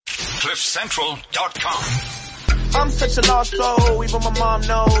CliffCentral.com. I'm such a lost soul, even my mom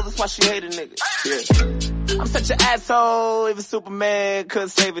knows, that's why she hate a nigga. Yeah. I'm such an asshole, even Superman couldn't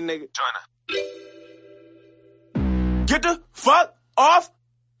save a nigga. Join her. Get the fuck off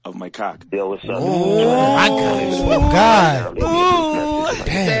of my cock. Yo, what's up? Oh, my God. Ooh,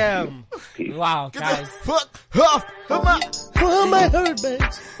 Damn. Wow, guys. Fuck off of my hurt,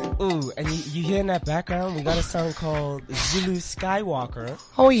 bitch. Ooh, and you hear in that background, we got a song called Zulu Skywalker.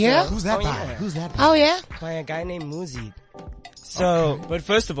 Oh, yeah? Who's that by? Yeah. Who's that by? Oh, yeah? By a guy named Muzi. So, but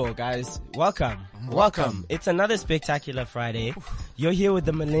first of all, guys, welcome. It's another spectacular Friday. You're here with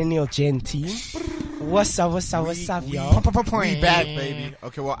the Millennial Gen team. What's up, y'all? We back, baby.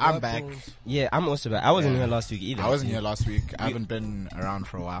 Okay, well, I'm back. Yeah, I'm also back. I wasn't here last week either. I wasn't here last week. I haven't been around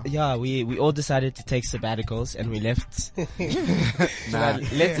for a while. Yeah, we all decided to take sabbaticals and we left.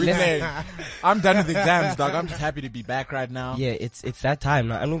 I'm done with exams, dog. I'm just happy to be back right now. Yeah, it's that time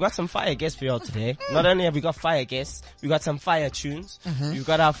now. And we got some fire guests for y'all today. Not only have we got fire guests, we got some fire tunes. We've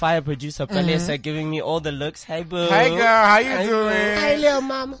got our fire producer, Palesa, giving me all the looks. Hey, boo. Hey, girl. How you doing? Hey, little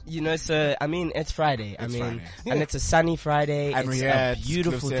mama. You know, so, I mean, it's Friday. Friday. And it's a sunny Friday. And it's we're here a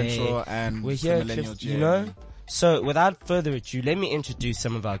beautiful Cliff day. Central and we're here, Millennial you know? So, without further ado, let me introduce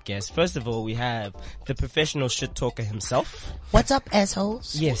some of our guests. First of all, we have the professional shit talker himself. What's up,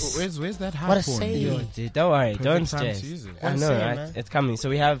 assholes? Yes. Where's that high What a porn? say. Dude, don't worry, don't stress. I know, say, right? man. It's coming. So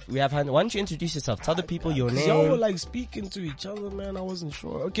we have Why don't you introduce yourself? Tell the people your name. Y'all were like speaking to each other, man. I wasn't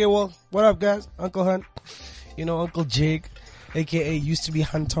sure. Okay, well, what up, guys? Uncle Hunt. You know, Uncle Jig, aka used to be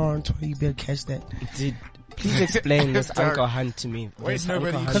Hunter. You better catch that. Dude, please explain this Uncle Hunt to me. Wait,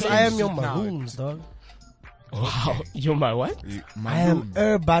 nobody. Because I am your Maloons, dog. Wow. You're my what? I am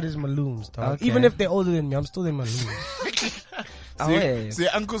everybody's Maloons, dog. Okay. Even if they're older than me, I'm still their Maloons. So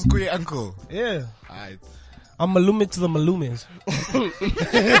your uncle's good, your uncle. Yeah. Alright. I'm Malumin to the Malumins.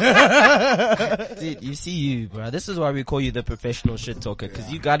 Dude, you see you, bro. This is why we call you the professional shit talker, because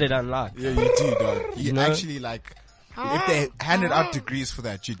you got it unlocked. Yeah, you do, dog. You know? actually like. If they handed out degrees for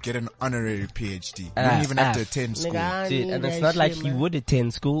that, you'd get an honorary PhD. You wouldn't even have to attend school. Dude, and it's not like he would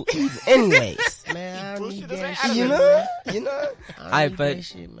attend school anyways. Man, I need that shit, You know? But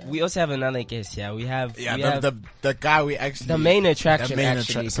man. we also have another guest here. We have The guy we actually the main attraction, the main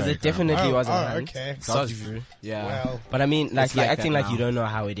actually, because sorry, it definitely wasn't Hunt. okay. Yeah. Well, But I mean, like, It's you're like acting that like now. you don't know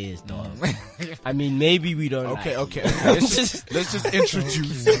how it is, dog. I mean, maybe we don't. Okay. like it. Let's just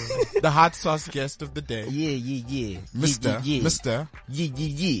introduce the hot sauce guest of the day. Yeah. Mr.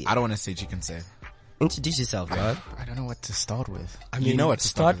 Yeah. I don't want to say chicken say. Introduce yourself, dog. I don't know what to start with. I mean, know what to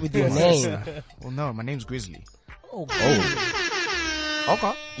start with your name. Well, no, my name's Grizzly. Okay.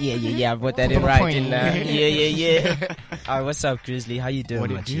 Yeah. I put that in right, didn't I? Yeah. Alright, what's up, Grizzly? How you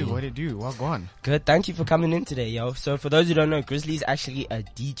doing, my G? What it do? Well, go on. Good. Thank you for coming in today, yo. So for those who don't know, Grizzly's actually a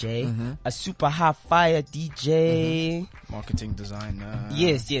DJ, a super high fire DJ. Marketing designer.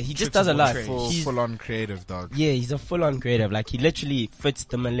 Yes, he just does a lot. He's Full on creative, dog. Yeah, he's a full-on creative. Like, he literally fits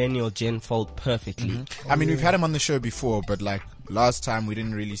the millennial gen fold perfectly. I mean, we've had him on the show before, but like last time we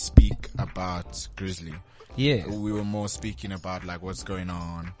didn't really speak about Grizzly. Yeah. We were more speaking about like what's going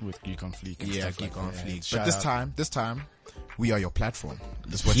on With Geek on Fleek. And Yeah, stuff Geek like on that. Fleek. Shout But out. this time, we are your platform.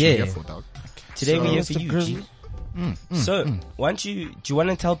 That's what Yeah. you're here for, dog. Today So, we're here for Mr. you, Grizzly. G. So, do you want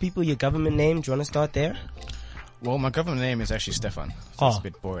to tell people your government name? Do you want to start there? Well, my government name is actually Stefan. So it's a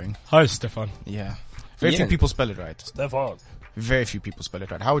bit boring. Hi, Stefan. Yeah. Very Yeah. few people spell it right. Stefan. Very few people spell it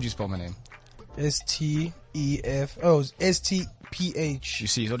right. How would you spell my name? S-T-E-F. Oh, S-T-P-H. You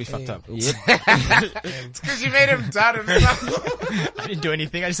see, he's already fucked up. Yep. Because you made him doubt himself. I didn't do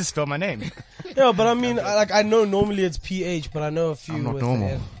anything. I just spelled my name. Yeah, but I mean, I know normally it's P-H, but I know a few I'm not with normal.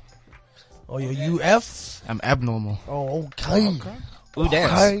 the F. Oh, you're U-F? I'm abnormal. Oh, okay. Ooh,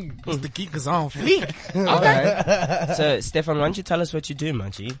 damn. Okay. The geek is on fleek. Alright. So, Stefan, why don't you tell us what you do,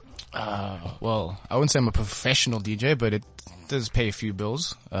 man, G? Well, I wouldn't say I'm a professional DJ, but it does pay a few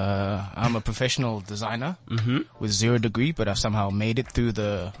bills. I'm a professional designer with 0 degree, but I've somehow made it through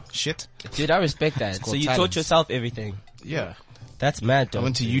the shit. Dude, I respect that. So called you taught talent. yourself everything. Yeah. That's mad, I though.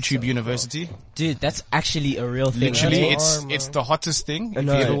 went to YouTube University. Dude, that's actually a real thing. Literally, right? it's the hottest thing if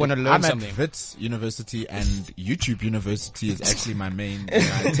No, you ever want to learn I'm at something. Wits University and YouTube University is actually my main.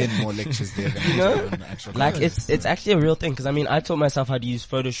 I attend more lectures there than on actual Like, classes. it's actually a real thing. Cause I mean, I taught myself how to use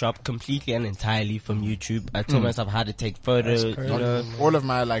Photoshop completely and entirely from YouTube. I taught myself how to take photos, you know. all of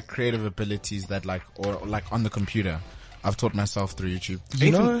my like creative abilities that like or like on the computer. I've taught myself through YouTube.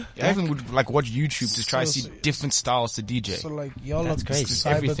 I even would like watch YouTube to try to see different styles to DJ. So, like, y'all That's are crazy.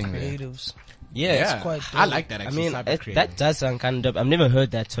 cyber Everything there. creatives. Yeah. Quite I dope. like that I actually. mean, that does sound kind of dope. I've never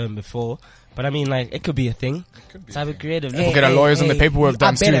heard that term before, But I mean, like, it could be a thing. Type of creative. We'll get our lawyers and the paperwork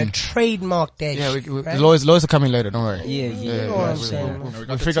done I better soon. trademark that Yeah, shit, right? the lawyers are coming later. Don't worry. Yeah. You know what I'm saying?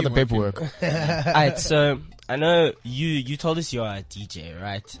 We'll figure out the paperwork. Alright, so I know you told us you're a DJ,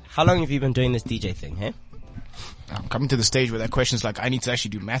 right? How long have you been doing this DJ thing, hey? I'm coming to the stage where that question's like, I need to actually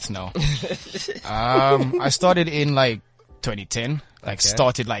do math now. I started in like 2010.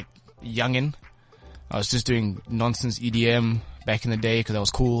 Started like youngin'. I was just doing nonsense EDM back in the day because I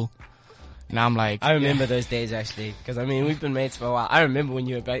was cool. Now I'm like, I remember those days actually, because I mean we've been mates for a while. I remember when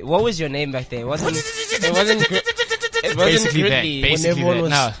you were back. What was your name back then? It wasn't basically Grizzly. that. When everyone was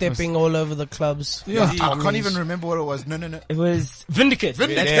No. stepping all over the clubs. Yeah, I can't even remember what it was. No. It was Vindicate.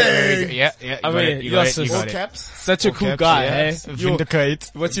 Yeah. I mean, you're so You got it. Caps. such a cool guy, eh?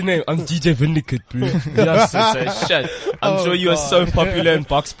 Vindicate. What's your name? I'm DJ Vindicate, bro. Yeah, so shit. I'm sure you are so popular in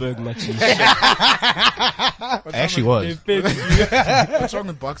Boxburg, machi. I actually was. What's wrong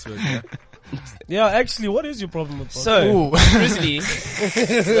with Boxburg? Yeah? Yeah, actually, what is your problem with Boxburg? So,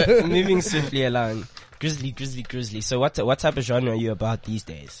 Grizzly, moving swiftly along. Grizzly. So what type of genre are you about these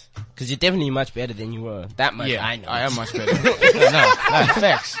days? Because you're definitely much better than you were. That much Yeah, I know. I am much better.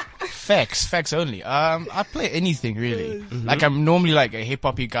 no, facts only. I play anything really. Like I'm normally like a hip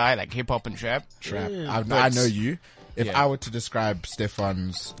hoppy guy, like hip hop and trap. I know you. If I were to describe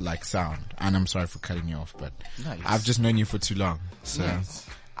Stefan's like sound, and I'm sorry for cutting you off, but I've just known you for too long, so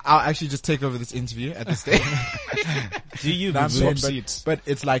I'll actually just take over this interview at this stage. Do you? No, I'm swap saying, seats. but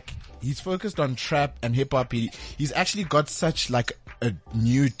it's like he's focused on trap and hip hop. He's actually got such like a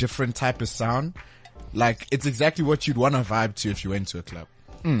new, different type of sound. Like it's exactly what you'd want to vibe to if you went to a club.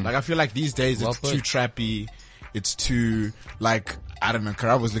 Like I feel like these days it's too trappy. It's too like I don't know.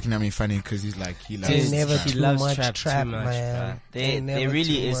 Karab was looking at me funny because he's like he loves never trap. too much trap, man. There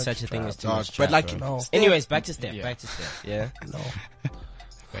really is such a thing as too much But trap. like, bro. No. Anyways, back to step. Yeah. No.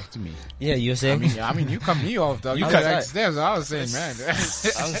 Back to me. Yeah, you were saying? I mean, you cut me off, dog. You You cut- cut like steps. I was saying, man.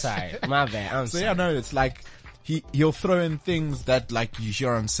 I'm sorry. My bad. I'm So sorry. yeah, no, it's like he'll throw in things that like you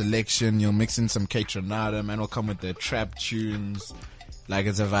hear on Selection. You'll mix in some K Tronada, man. Will come with the trap tunes. Like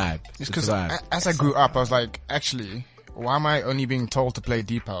it's a vibe. It's a because vibe. as I grew up, I was like, actually, why am I only being told to play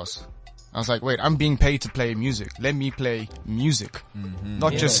deep house? I was like, wait, I'm being paid to play music. Let me play music,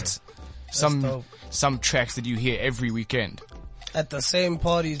 not just dope. some tracks that you hear every weekend. At the same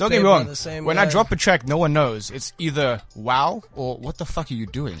parties. Don't get me played by wrong. the same When guy. I drop a track, no one knows. It's either wow or what the fuck are you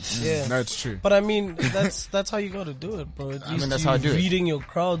doing? Yeah. No, it's true. But I mean, that's how you gotta do it, bro. At least that's you how I do it. reading your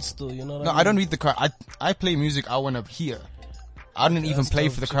crowd still, you know what No, I mean? I don't read the crowd. I play music I want to hear. I don't even play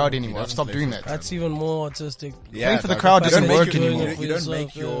dope for the too. crowd He anymore. I've doesn't stopped play doing for that. That's even more autistic. Playing for the dog. crowd You doesn't don't work make your- anymore. You don't yourself,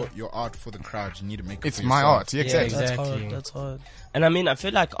 make yeah. your art for the crowd. You need to make it It's for my yourself. art. Yeah, exactly. exactly. That's hard. And I mean, I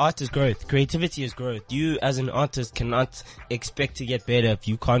feel like art is growth. Creativity is growth. You, as an artist, cannot expect to get better if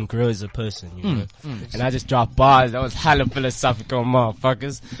you can't grow as a person, you know? And I just dropped bars. That was hella philosophical,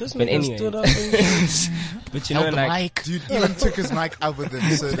 motherfuckers. This But nigga anyway. stood up and But you know, Held the like... mic. Dude even took his mic up with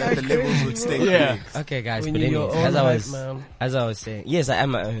him so that the levels would stay Yeah. clean. Okay, guys. we But need your anyways, own hype, man. as I was saying, yes, I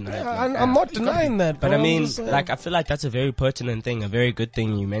am my own hype. I'm not denying that, But bro. I mean, I'm just saying. like, I feel like that's a very pertinent thing, a very good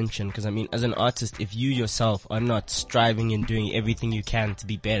thing you mentioned. Because I mean, as an artist, if you yourself are not striving and doing everything you can to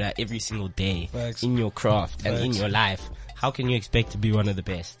be better every single day Facts. in your craft and in Facts. your life, how can you expect to be one of the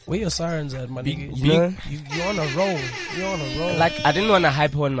best? Where your sirens at, my nigga? you know? You're on a roll. You're on a roll. Like, I didn't want to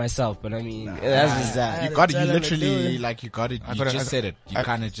hype on myself, but I mean, that's just that. You to got it. tell You him to do literally, it. like, you got it. You got it. just said it. You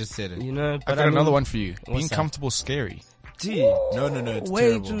kind of just said it. You know, I but got I mean, another one for you. what's Being that? comfortable is scary. Dude, No, it's way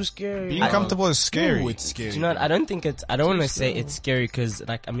terrible. too scary. Being comfortable is scary. Ooh, it's scary. do you know what? I don't think it's, I don't want to say it's scary because,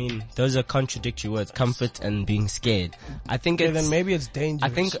 like, I mean, those are contradictory words, comfort and being scared. I think Okay, it's, then maybe it's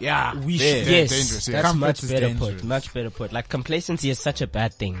dangerous. I think Yeah, we yeah. should. They're Yes, dangerous, yeah. that's Comfort much is better dangerous. put. Much better put. Like complacency is such a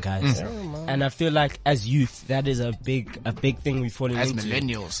bad thing, guys. And I feel like as youth, that is a big thing we're falling As into.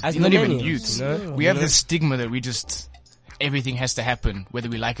 millennials. As not even millennials, youths. you know? We have this stigma that we just, everything has to happen, whether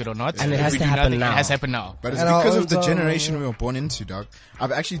we like it or not. And it If has we to do happen nothing, now. It has to happen now. But it's And our because own of the time, generation yeah. we were born into, dog.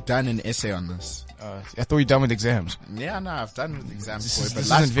 I've actually done an essay on this. I thought you were done with exams. Yeah, no, I've done with exams. This but isn't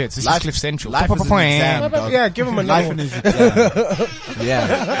life- Vits. This life- is Cliff Central. Life is an exam, dog. Yeah, give him another Life one. is an exam.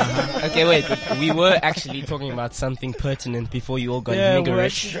 Yeah. Okay, wait, but we were actually talking about something pertinent before you all got Yeah, we're niggerish.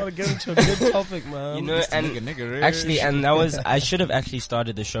 actually gotta get into a good topic, man. You know, and Nigga, actually, and that was, I should have actually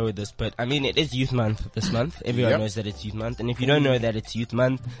started the show with this, but I mean, it is Youth Month this month. Everyone Yep. knows that it's Youth Month. month. And if you don't know that it's youth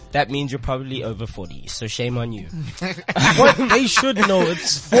month, that means you're probably over 40. So shame on you. What they should know,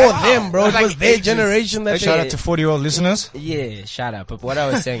 it's for them, bro. It was their generation that Shout out to 40-year-old listeners. Yeah, shout out. But what I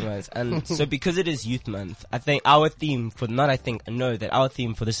was saying was, and so because it is youth month, I think our theme for, not I think, I know that our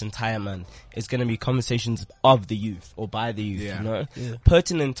theme for this entire month is going to be conversations of the youth or by the youth, you know? Yeah.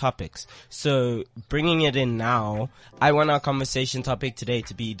 Pertinent topics. So bringing it in now, I want our conversation topic today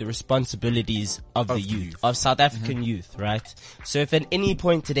to be the responsibilities of the youth, of South African youth, right? So if at any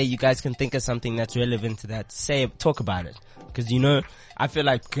point today you guys can think of something that's relevant to that, talk about it. Because, you know, I feel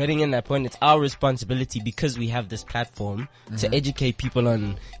like getting in that point, it's our responsibility because we have this platform to educate people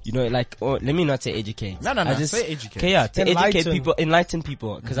on, you know, like, or let me not say educate. No, say educate. Okay, yeah, to educate people, enlighten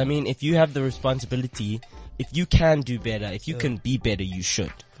people. Because I mean, if you have the responsibility, if you can do better, if you can be better, you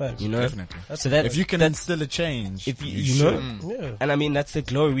should. You know? Definitely. So that, if you can instill a change, if you know, Yeah. and I mean, that's the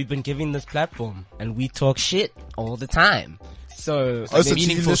glory. We've been giving this platform and we talk shit all the time. So, also to you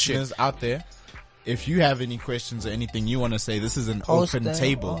meaningful listeners out there, if you have any questions or anything you want to say, this is an open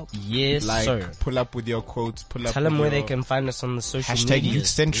table. Yes, like, sir. pull up with your quotes, Tell them where they can find us on the social Hashtag media. Youth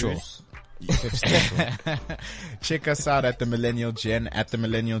Central. Check us out at the Millennial Gen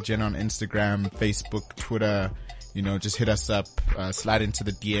on Instagram, Facebook, Twitter. You know, just hit us up, slide into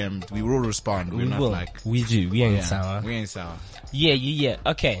the DMs. We will respond. We're not like, we do. We ain't sour. we ain't sour. Yeah.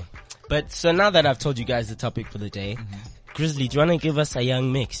 Okay. But so now that I've told you guys the topic for the day, Grizzly, do you want to give us a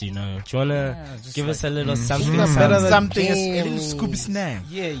young mix, you know? Do you want to give us a little something? Something, a little Scooby snack.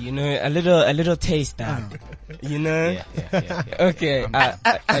 Yeah, you know, a little taste now. You know? Yeah. Okay,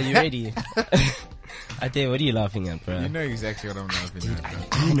 are you ready? Ade, what are you laughing at, bro? You know exactly what I'm laughing at,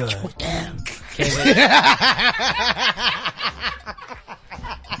 bro. You know.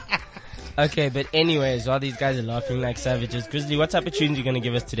 Okay, but anyways, while these guys are laughing like savages, Grizzly, what type of tunes you gonna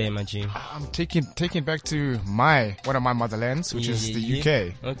give us today, my G? I'm taking back to one of my motherlands, which is the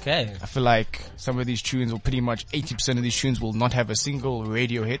UK. Okay. I feel like some of these tunes, or pretty much 80% of these tunes, will not have a single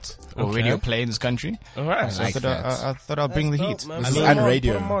radio hit or radio play in this country. Alright. So I thought I'll bring the heat. And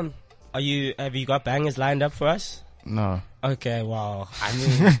radio. Have you got bangers lined up for us? No. Okay, wow. I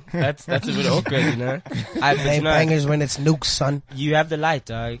mean, that's a bit awkward, you know? They bangers when it's nukes, son. You have the light,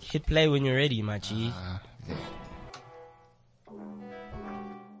 dog. Hit play when you're ready, my G.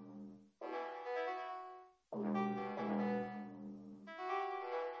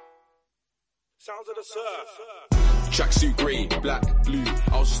 Sounds of the surf. Tracksuit grey, black, blue.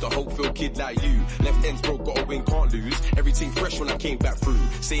 I was just a hope-filled kid like you. Left ends broke, got a win, can't lose. Everything fresh when I came back through.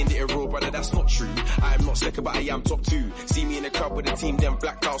 Saying that a real brother, that's not true. I am not second, but I am top two. See me in the club with the team, then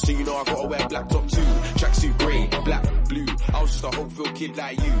blacked out, so you know I gotta wear black top too. Tracksuit grey, black, blue. I was just a hope-filled kid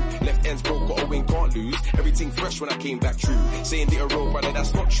like you. Left ends broke, got a win, can't lose. Everything fresh when I came back true. Saying that a real brother,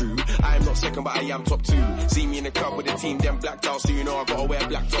 that's not true. I am not second, but I am top two. See me in the club with the team, then blacked out, so you know I gotta wear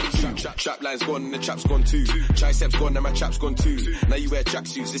black top too. Trap line's gone and the trap's gone too. Triceps gone and my trap's gone too. Now you wear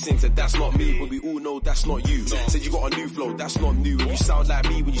tracksuits, listen to that's not me, but we all know that's not you. Said you got a new flow, that's not new. And you sound like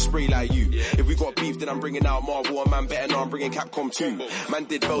me when you spray like you. If we got beef, then I'm bringing out Marvel. A man better know I'm bringing Capcom too. Man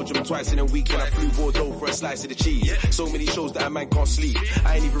did Belgium twice in a week when I flew Bordeaux for a slice of the cheese. So many shows that a man can't sleep.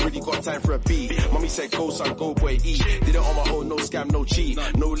 I ain't even really got time for a beat. Mommy said go son, go boy, eat. Did it on my own, no scam, no cheat.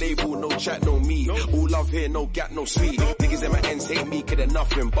 No label, no chat, no me. All love here, no gap, no sweet. Niggas in my ends hate me, cause they're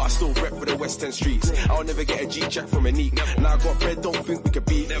nothing. But I still rep for the West End streets. I'll never get a G-check from a neat. Now I got bread, don't think we could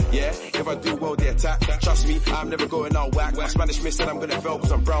beat. Yeah, if I do well, they attack. Trust me, I'm never going out whack. My Spanish miss said I'm gonna fail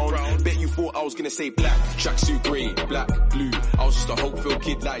cause I'm brown. Bet you thought I was gonna say black. Tracksuit grey, black, blue. I was just a hope-filled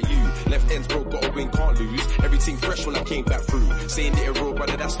kid like you. Left ends broke, got a win, can't lose. Everything fresh when I came back through. Saying that a real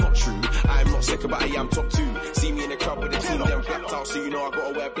brother, that's not true. I am not second, but I am top two. See me in the club with the team, then blacked out, so you know I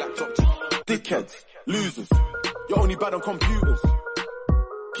gotta wear black top too. Dickheads, losers, you're only bad on computers.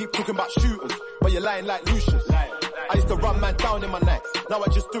 Keep talking about shooters, but you're lying like Lucius. I used to run man down in my nights, now I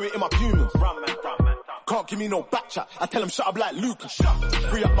just do it in my Pumas. Can't give me no back chat, I tell them shut up like Lucas.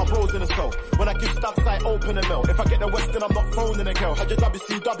 Free up my bros in the cell, when I give stabs I open a mill. If I get the Western I'm not phoning a girl. Had your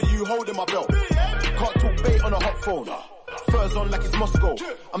WCW holding my belt. Can't talk bait on a hot phone. Furs on like it's Moscow.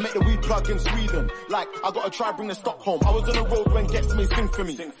 I make the weed plug in Sweden. Like, I gotta try bring the Stockholm. I was on the road when Gets Me sing for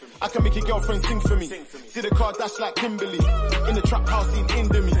me. I can make your girlfriend sing for me. See the car dash like Kimberly. In the trap house in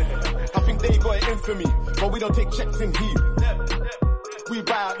Indomie. I think they got it in for me. But we don't take checks in heat. We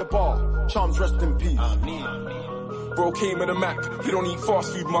buy at the bar. Charms rest in peace. Bro came with a Mac, he don't eat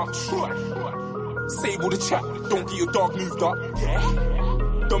fast food much. Save all the chat, don't get your dog moved up.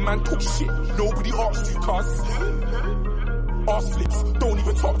 The man talk shit, nobody asked you cuz. Arse flips, don't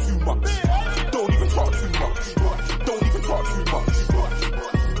even talk too much. Don't even talk too much. Don't even talk too much.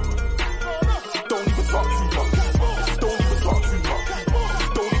 Don't even talk too much. Don't even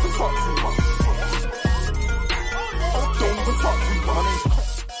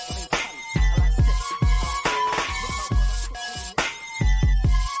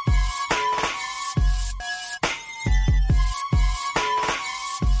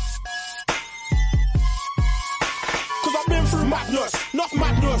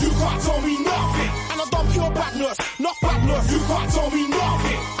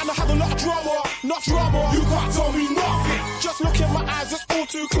You can't tell me nothing. Just look in my eyes, it's all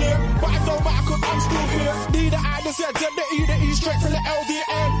too clear. But it don't matter cause I'm still here. Need the I, the Z, the E, the E, straight from the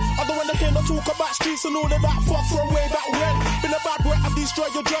LDN. I don't wanna hear no talk about streets and all of that fuck from way back when. Been a bad boy, I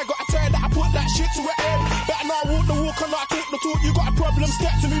destroyed your drag. Gotta tell you that I put that shit to an end. Better now walk the walk and not talk the talk. You got a problem,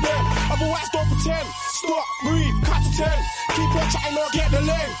 step to me then. Otherwise don't pretend. Stop, breathe, count to 10. Keep on chatting or get the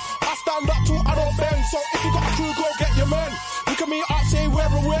lane. I stand up tall, I don't bend. So if you got a crew, go get your men. Look at me up, say where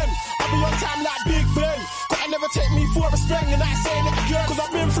and when. I'll be on time like Big Ben. Gotta never take me for a spring, and I ain't saying it again. Cause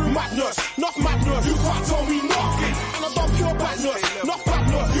I've been through madness, not madness. You can't tell me nothing. And I've done pure badness, not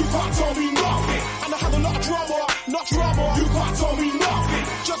badness. You can't tell me nothing. And I had a lot of drama, not drama. You can't tell me nothing.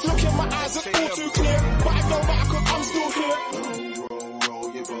 Just look in my eyes, it's all too clear. But it don't matter cause I'm still here.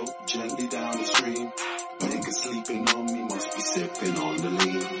 Roll your boat gently down the stream. Niggas sleeping on me, must be sipping on the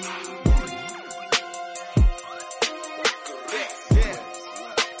lean.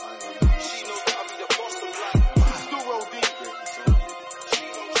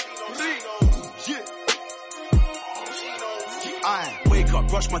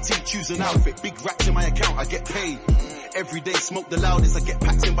 Brush my teeth, choose an outfit. Big racks in my account, I get paid. Every day, smoke the loudest. I get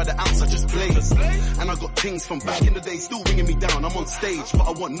packed in by the ounce, I just blaze. And I got things from back in the day still ringing me down. I'm on stage, but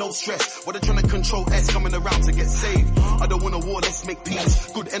I want no stress. What they trying to control S coming around to get saved. I don't want a war, let's make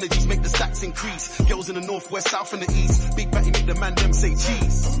peace. Good energies make the stacks increase. Girls in the northwest, south and the east. Big batty make the man them say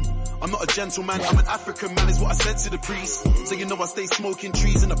cheese. I'm not a gentleman, I'm an African man is what I said to the priest. So you know I stay smoking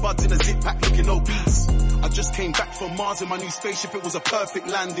trees and the buds in a zip pack looking obese. I just came back from Mars in my new spaceship, it was a perfect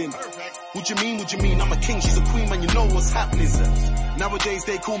landing. What you mean, I'm a king, she's a queen, man, you know what's happening. Nowadays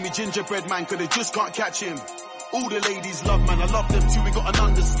they call me gingerbread man, cause they just can't catch him. All the ladies love man, I love them too, we got an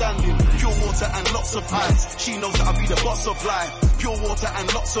understanding. Pure water and lots of ice, she knows that I be the boss of life. Pure water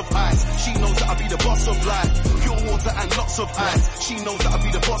and lots of ice, she knows that I be the boss of life. Pure water and lots of ice, she knows that I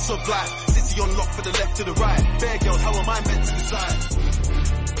be the boss of life. City on lock for the left to the right, bare girls, how am I meant to decide?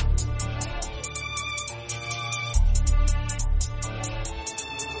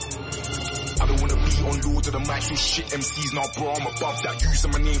 I don't wanna be on Lord of the mic, so shit MCs now bro, I'm above that.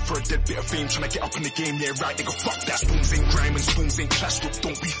 Using my name for a dead bit of fame, trying to get up in the game, yeah right, nigga fuck that. Storms ain't grime and storms ain't clash, look,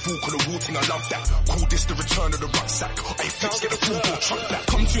 don't be fool, call the war thing, I love that. Call this the return of the rucksack, I fix, get a full ball, chuck that.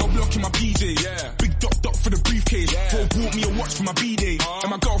 Come to your block in my BJ, yeah. Big dot for the briefcase, yeah. Bro bought me a watch for my B-day, and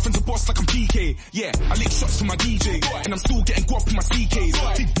my girlfriend's a boss like I'm PK, yeah. I lick shots for my DJ, and I'm still getting guap in my CKs.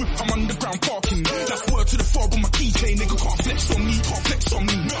 Big whip, I'm underground parking, that's word to the fob on my keychain, nigga can't flex on me, can't flex on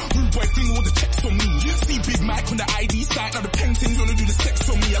me. Rude boy fling all the checks on me. See Big Mike on the ID site, now the paintings wanna do the sex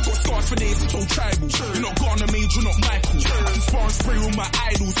on me. I got scars for days, I'm so tribal. You're not Garner Mage, you're not Michael. I can spar and spray with my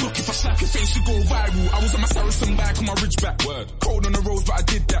idols. Look, if I slap your face, you go viral. I was on my Saracen bike on my Ridgeback. Word. Cold on the road, but I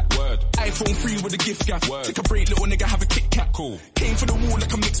did that. Word. iPhone 3 with a gift gap. Word. Take a break, little nigga, have a Kit Kat. Cool. Came for the wall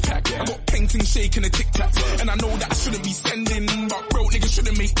like a mixed pack. Yeah. I got paintings shaking a Tic Tac. And I know that I shouldn't be sending, but broke niggas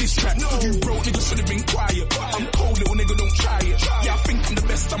shouldn't make this track. No. You broke niggas should've been quiet. I'm cold, little nigga, don't try it. Yeah, I think I'm the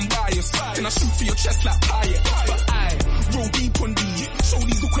best, I'm biased. Then I shoot for your chest like Pyatt. But I roll deep on these. Show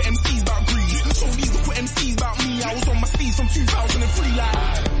these look what MCs about greed. Show these look what MCs about me. I was on my sleeves from 2003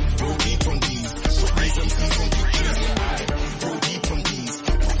 like roll deep on these. Show these MCs from greed. Roll deep on these.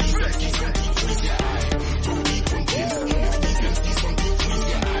 Roll these MCs from greed. Roll deep on these. These MCs from greed.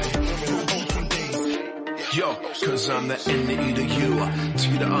 Roll deep on these. Yo, cause I'm the N, the E, the U, to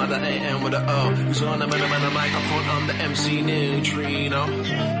the R, the A, N with the O. Who's on the microphone, I'm the MC Neutrino.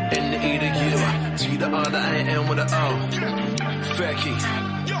 N, the E, the U, to the R, the A, N with the O. Becky,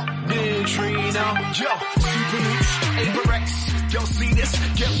 Neutrino. Yo, Super Nooch, Averex. Yo, see this,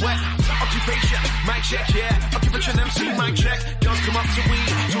 get wet. Occupation, mic check, yeah. Occupation MC, mic check. Girls come up to we,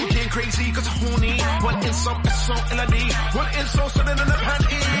 talking crazy cause horny. One insult, assault, LD. One insult, so then in the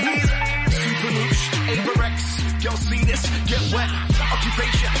panties. Super Nooch, Averex. Yo, see this, get wet.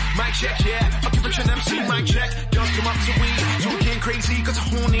 Occupation, mic check, yeah. Occupation MC, mic check. Girls come up to we, talking crazy cause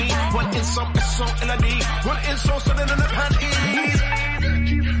horny. One insult, assault, LD. One insult, so then in the panties.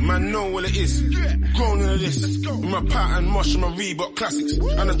 Man know what it is, grown into this. With my pattern, mosh and my Reebok classics,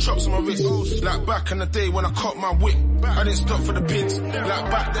 and the chops on my wrist. Like back in the day when I caught my whip, I didn't stop for the bids.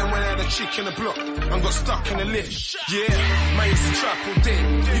 Like back then when I had a chick in the block and got stuck in the lift. Yeah, man used to trap all day,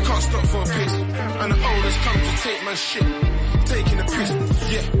 you can't stop for a piss. And the owners come to take my shit, taking the piss.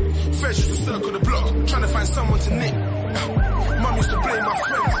 Yeah, fresh used to circle the block, trying to find someone to nick. Mum used to blame my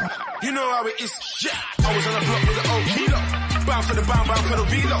friends, you know how it is. Yeah, I was on the block with the old kilo. Bound for the bound for the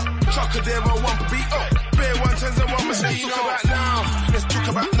reload. Chocadero, one for beat up. Bear 110s and 1 mosquito. Let's talk about now. Let's talk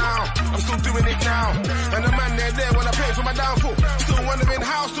about now. I'm still doing it now. And the man there when I pay for my downfall. Still wondering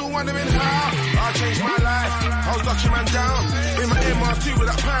how. I changed my life. I was locking man down. In my MR2 with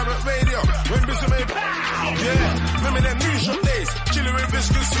that pirate radio. When Bishop made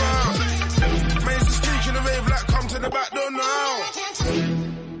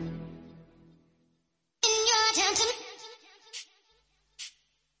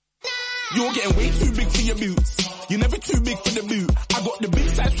You're getting way too big for your boots. You're never too big for the boot. I got the big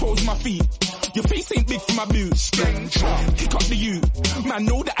size toes on my feet. Your face ain't big for my boots. Kick up the you. Man,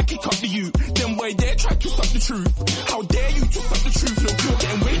 know that I kick up the you. Then why dare try to suck the truth? How dare you to suck the truth? Look, you're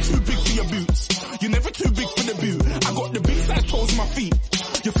getting way too big for your boots. You're never too big for the boot. I got the big size toes on my feet.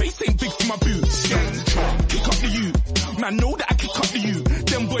 Your face ain't big for my boots. Kick up the you. Man, know that I kick up the you.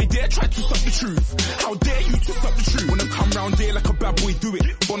 Then boy dare try to suck the truth. How dare you to suck the truth? When I come round there like a bad boy, do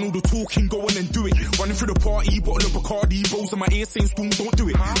it. Run all the talking, go on and do it. Running through the party, bottle of Bacardi, bros in my ear saying spoon, don't do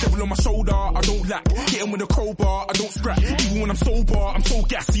it. Devil on my shoulder, I don't lack. Hit him with a crowbar, I don't scrap. Even when I'm sober, I'm so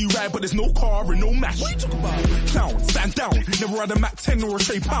gassy, right? But there's no car and no match. What you talk about? Clown, stand down. Never had a Mac 10 or a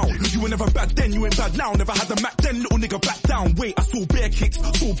straight pound. You were never bad then, you ain't bad now. Never had a Mac 10, little nigga back down. Wait, I saw bare kicks,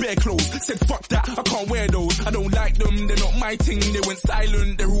 saw bare clothes. Said fuck that, I can't wear those. I don't like them, they're not my thing. They went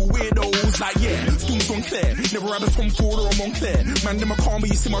silent, they're all weirdos. Like yeah, Stones on Claire. Never had a Tom Ford or a Montclair. Man, them a call me,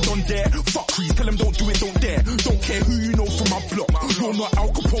 you see my done there. Fuck crease, tell them don't do it, don't dare. Don't care who you know from my block. You're not Al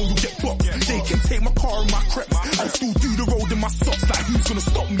Capone, you get blocked. They can take my car and my creps. I'll still do the road in my socks. Like who's gonna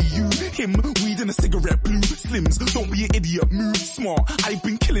stop me? You, him, weed and a cigarette, blue slims. Don't be an idiot, move smart. I've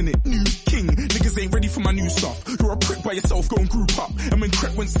been killing it, new king. Niggas ain't ready for my new stuff. You're a prick by yourself, go and group up. And when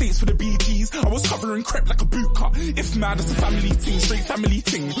Crep went states for the BTs, I was covering Crep like a boot cut. If mad, it's a family thing, straight family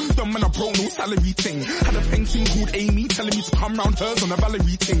thing. Dumb man, I broke no salary thing. Had a painting called Amy, telling me to come round hers on a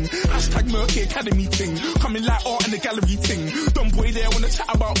Valerie thing. Hashtag Murky Academy thing. Coming like art in the gallery thing. Dumb boy there wanna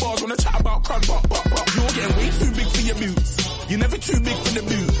chat about bars, wanna chat about crud, but. You're getting way too big for your boots. You're never too big for the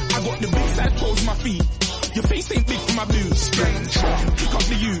boot. I got the big size toes on my feet. Your face ain't big for my boots. Kick up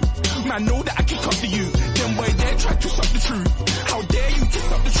the you. Man, know that I kick up the you. Then boy dare try to suck the truth. How dare you to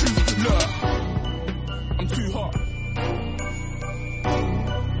suck the truth? Look, I'm too hot.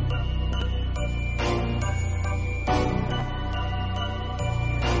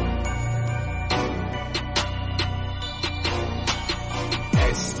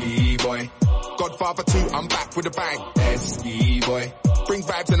 SE boy. Godfather 2, I'm back with a bang. SE boy. Bring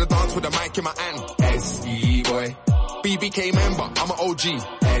vibes in the dance with a mic in my hand. SE boy. BBK member, I'm an OG.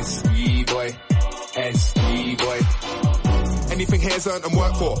 SE boy. SE boy. Anything here's earned and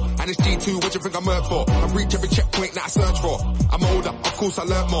worked for. And it's G2, what you think I'm earned for? I've reached every checkpoint that I search for. I'm older, of course I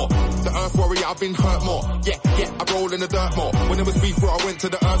learnt more. The Earth Warrior, I've been hurt more. Yeah, I roll in the dirt more. When it was beef, I went to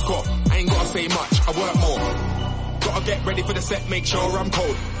the Earth Core. I ain't gotta say much, I work more. Gotta get ready for the set, make sure I'm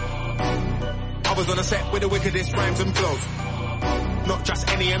cold. I was on a set with the wickedest rhymes and flows. Not just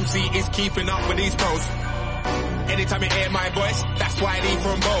any MC is keeping up with these pros. Anytime you hear my voice, that's why I leave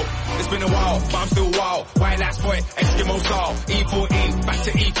from Bo. It's been a while, but I'm still wild. White last boy, Eskimo style. E14, back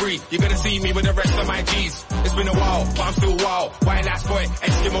to E3. You're gonna see me with the rest of my G's. It's been a while, but I'm still wild. White last boy,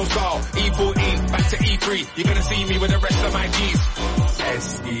 Eskimo style. E14, back to E3. You're gonna see me with the rest of my G's.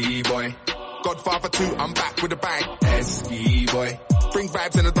 SE boy. Godfather 2, I'm back with a bang. SE boy. Bring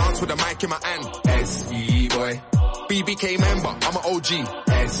vibes in the dance with a mic in my hand. SE boy. BBK member, I'm an OG.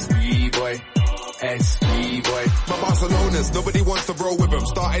 SE boy. SE boy. My Barcelonas, nobody wants to roll with them.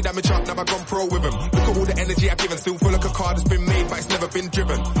 Started amateur, now I've gone pro with them. Look at all the energy I've given. Still feel like a car that's been made, but it's never been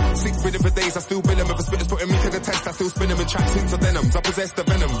driven. Sick rhythm for days, I still bill them. If a spitter's putting me to the test, I still spin them in tracksuits or denims. I possess the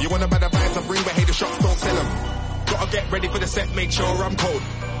venom. You wanna buy the vibes, I bring, but hey, the shots don't sell them. Gotta get ready for the set, make sure I'm cold.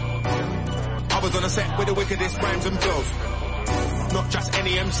 I was on a set with the wickedest rhymes and flows. Not just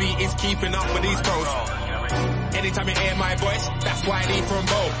any MC is keeping up with these pros. Anytime you hear my voice, that's why I leave from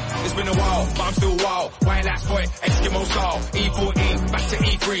Bo. It's been a while, but I'm still wild. White last boy, Eskimo style. E14, back to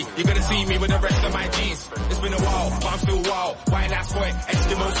E3. You're gonna see me with the rest of my G's. It's been a while, but I'm still wild. White last boy,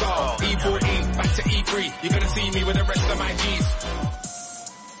 Eskimo style. E14, back to E3. You're gonna see me with the rest of my G's.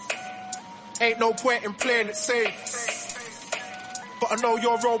 Ain't no point in playing it safe. But I know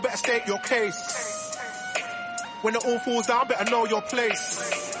your role, better state your case. When it all falls down, better know your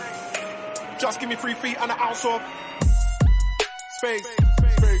place. Just give me 3 feet and an ounce of space,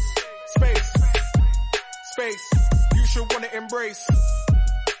 space, space, space. You should wanna embrace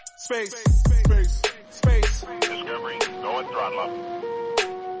space, space, space. Discovery, go and throttle up.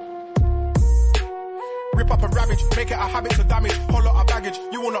 Rip up and ravage, make it a habit to damage. Whole lot of baggage,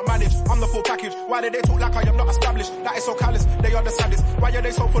 you will not manage. I'm the full package. Why do they talk like I am not established? That is so callous, they are the saddest. Why are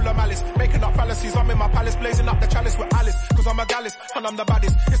they so full of malice? Making up fallacies, I'm in my palace, blazing up the chalice with Alice. Cause I'm a gallus, and I'm the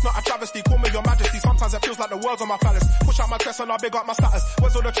baddest. It's not a travesty, call me your majesty. Sometimes it feels like the world's on my phallus. Push out my chest and I big up my status.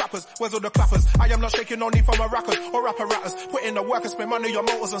 Where's all the trappers? Where's all the clappers? I am not shaking no need for my rackers or apparatus. Put in the work and spend money on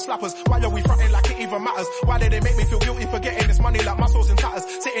motors and slappers. Why are we fronting like it even matters? Why do they make me feel guilty for getting this money like my soul's in tatters?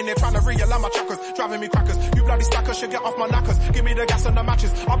 Sitting there trying to realign my chakras, driving me crackers. crackers. You bloody stackers should get off my knackers. Give me the gas and the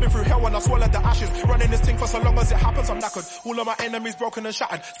matches. I've been through hell when I swallowed the ashes. Running this thing for so long as it happens, I'm knackered. All of my enemies broken and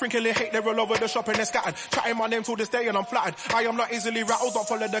shattered. Sprinkling hate, they're all over the shop and they're scattered. Chatting my name till this day and I'm flattered. I am not easily rattled, don't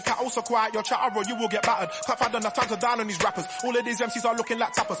follow the cattle, so quiet your chatter or you will get battered. Can't find enough time to down on these rappers. All of these MCs are looking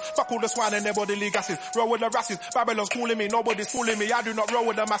like tappers. Fuck all the swine and their bodily gases. Roll with the rasses. Babylon's calling me, nobody's fooling me. I do not roll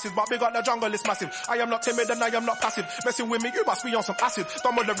with the masses, but big up the jungle, it's massive. I am not timid and I am not passive. Messing with me, you must be on some acid.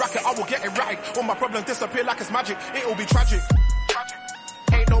 Done with the racket, I will get erratic. All my problems disappear like it's magic. It will be tragic.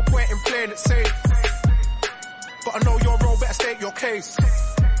 Ain't no point in playing it safe. Gotta know your role, better state your case.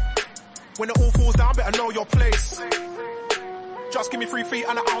 When it all falls down, better know your place. Just give me 3 feet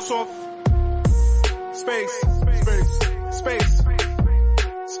and an ounce of space. Space. Space.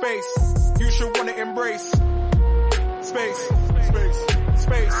 Space. You should wanna embrace space. Space.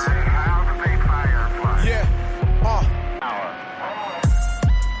 Space. Yeah.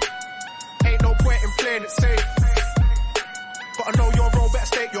 Ain't no point in playing it safe. Gotta know your role, better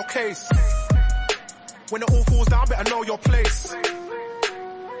state your case. When it all falls down, better know your place.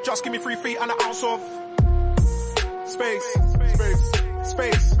 Just give me 3 feet and an ounce of space. Space.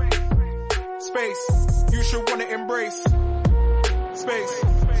 Space. Space. You should wanna embrace space.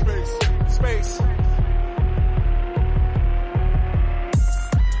 Space. Space.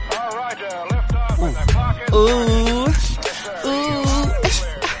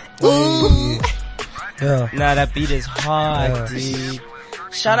 Yeah. Nah, that beat is hard, dude.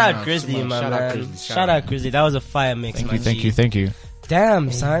 Shout out Grizzly, my man. Shout out Grizzly. That was a fire mix, man. Thank you.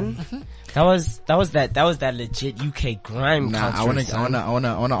 Damn, son. That was that legit UK grime culture. I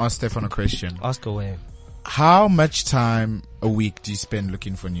wanna ask Stefan a question. Ask away. How much time a week do you spend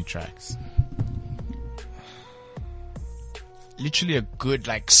looking for new tracks? Literally a good,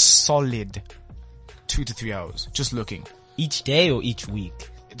 solid 2 to 3 hours. Just looking. Each day or each week?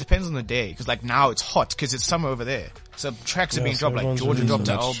 It depends on the day. Cause now it's hot cause it's summer over there. So tracks are being dropped, Georgia dropped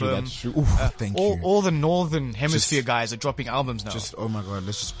an album. Oof, thank you. All the northern hemisphere guys are dropping albums now. Oh my god,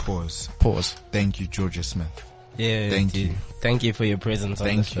 let's just pause. Thank you, Georgia Smith. Yeah. Thank you. Thank you for your presence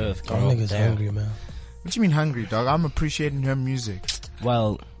on this earth. That nigga's hungry, man. What do you mean hungry, dog? I'm appreciating her music.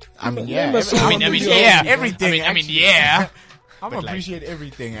 Well, everything. I'm appreciate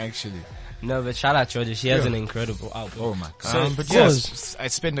everything, actually. No, but shout out Georgia. She has an incredible album. Oh my god. But yes, I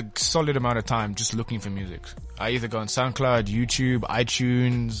spend a solid amount of time just looking for music. I either go on SoundCloud, YouTube,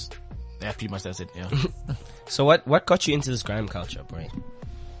 iTunes. Yeah, pretty much that's it, yeah. So what got you into this grime culture, bro?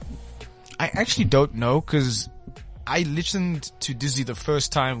 I actually don't know, cause I listened to Dizzy the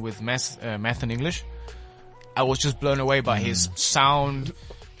first time with Math and English. I was just blown away by his sound,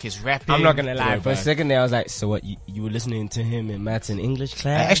 his rapping. I'm not gonna lie. For a second there, I was like, so what, you were listening to him in maths and English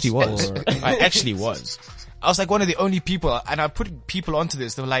class? I actually was. I actually was. I was like one of the only people, and I put people onto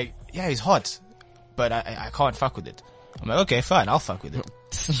this. They were like, yeah, he's hot, but I can't fuck with it. I'm like, okay, fine, I'll fuck with it.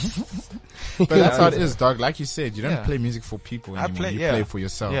 But that's how it is, dog. Like you said, you don't play music for people anymore. You play for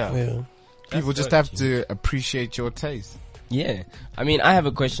yourself. Yeah. People just have to appreciate your taste. Yeah. I mean, I have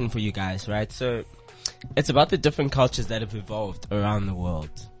a question for you guys, right? So, it's about the different cultures that have evolved around the world.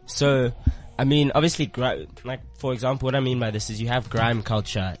 So, I mean, obviously, for example, what I mean by this is you have grime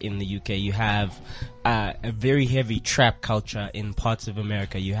culture in the UK. You have a very heavy trap culture in parts of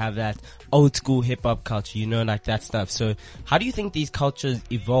America. You have that old school hip hop culture, like that stuff. So, how do you think these cultures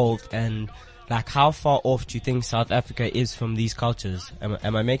evolved, and how far off do you think South Africa is from these cultures?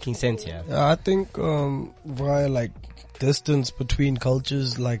 Am I making sense here? I think via distance between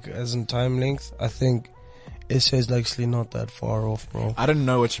cultures, as in time length, I think it's actually not that far off, bro. I don't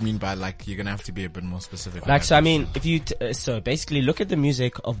know what you mean by you're gonna have to be a bit more specific. So I mean, if you so basically look at the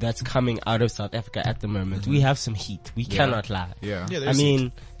music that's coming out of South Africa at the moment. We have some heat. We cannot lie. Yeah. I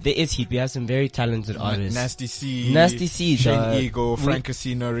mean, there is heat. We have some very talented artists. Nasty C, Shane Eagle, Frank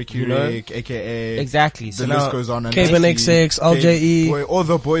Casino, Ricky Rick, aka exactly. The list goes on. Kevin XX, LJE, all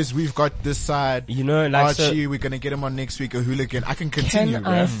the boys we've got this side. Archie, we're gonna get him on next week. A hooligan. I can continue. Can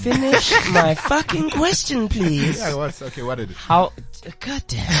I finish my fucking question, please? Yeah, what did it?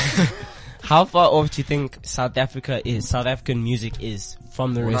 Goddamn. How far off do you think South African music is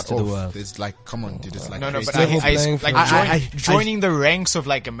from the rest of the world? It's come on, dude. It's no, but joining the ranks of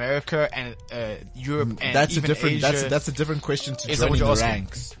America and Europe and that's even a different Asia. That's a different question to Is that joining what the you're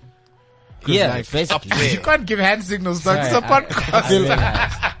ranks. Yeah, basically. You can't give hand signals, dog. It's a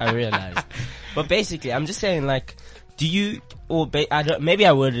podcast. I realized. But basically, I'm just saying, do you, maybe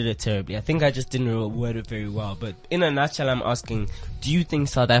I worded it terribly. I think I just didn't word it very well. But in a nutshell, I'm asking, do you think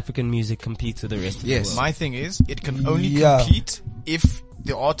South African music competes with the rest of the world? My thing is, it can only compete if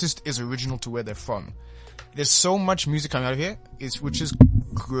the artist is original to where they're from. There's so much music coming out of here, which is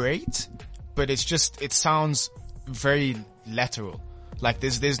great, but it sounds very lateral. Like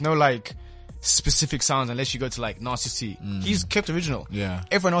there's no like specific sounds unless you go to like Nasty C. He's kept original. Yeah.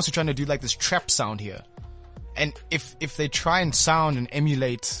 Everyone else is trying to do like this trap sound here. And if they try and sound and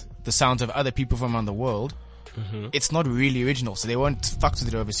emulate the sounds of other people from around the world, it's not really original. So they won't fuck with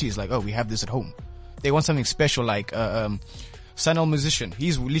it overseas. Like, oh, we have this at home. They want something special like, Sanel Musician.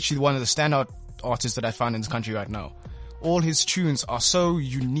 He's literally one of the standout artists that I found in this country right now. All his tunes are so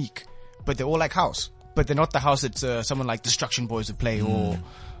unique, but they're all like house. But they're not the house that someone like Destruction Boys would play or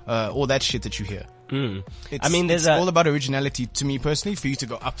all that shit that you hear. It's all about originality to me personally for you to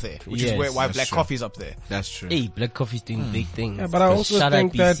go up there, which is why Black Coffee's up there. That's true. Hey, Black Coffee's doing big things. Yeah, but I also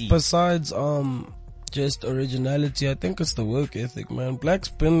think that besides just originality, I think it's the work ethic, man.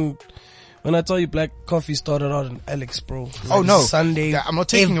 When I tell you Black Coffee started out in Alex, bro. Oh no, Sunday. I'm not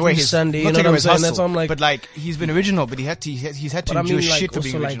taking away his Sunday. Not taking away his hustle. That's why I'm like, but like he's been original, but he's had to do shit for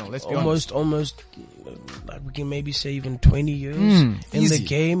being original. Let's be honest. Almost, like we can maybe say even 20 years in the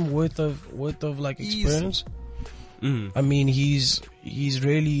game worth of like experience. I mean, he's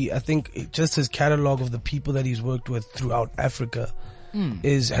really, I think just his catalog of the people that he's worked with throughout Africa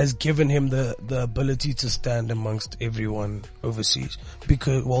has given him the ability to stand amongst everyone overseas,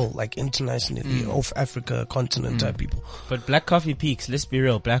 because like internationally, off Africa continent type people. But Black Coffee peaks. Let's be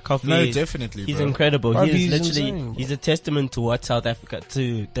real. Black Coffee. No, definitely. He's bro. incredible. He's literally insane, he's a testament to what South Africa,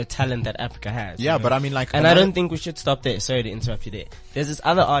 to the talent that Africa has. Yeah, you know? but I mean, like, and I don't think we should stop there. Sorry to interrupt you there. There's this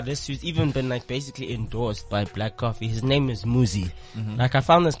other artist who's even been like basically endorsed by Black Coffee. His name is Muzi. Like, I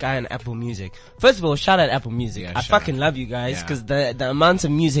found this guy on Apple Music. First of all, shout out Apple Music. I fucking love you guys, because the amount of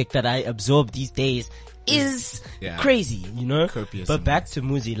music that I absorb these days is crazy, you know? Copious. But back to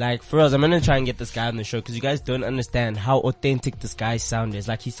Muzi, like, for us, I'm gonna try and get this guy on the show because you guys don't understand how authentic this guy's sound is.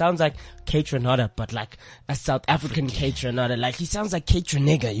 Like, he sounds like Kate Renata, but like a South African Kate Renata. Like, he sounds like Kate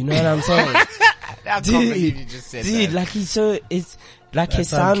Renega, you know what I'm saying? I can't believe you just said that. Like, he's so, it's, like, That his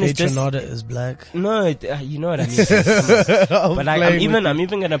sound is just... Renata is black. No, you know what I mean. But like, I'm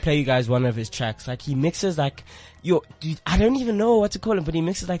even gonna play you guys one of his tracks. Like, he mixes like, dude, I don't even know what to call it, but he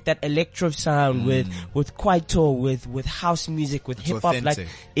mixes like that electro sound with kwaito, with house music, with hip hop. Like,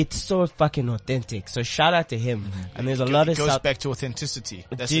 it's so fucking authentic. So shout out to him. And there's a lot of stuff. It goes back to authenticity.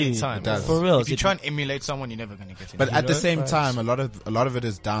 That's the time. For real. If you try and emulate someone, you're never gonna get it. But at the same time, a lot of it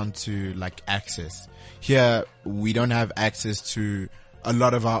is down to like access. Here, we don't have access to a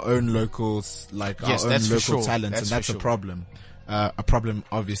lot of our own locals, like our own local talents, and that's a problem. A problem,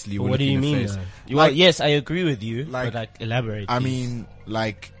 obviously. What do you mean? Like, yes, I agree with you. But like, elaborate. I mean,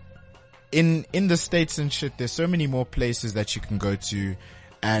 like, in the States and shit, there's so many more places that you can go to,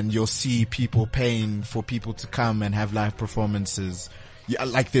 and you'll see people paying for people to come and have live performances. Yeah,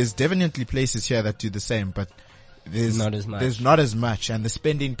 like, there's definitely places here that do the same, but there's not as much, and the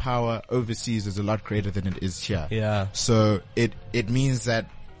spending power overseas is a lot greater than it is here. Yeah. So it means that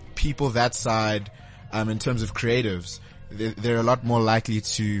people that side, in terms of creatives, they're a lot more likely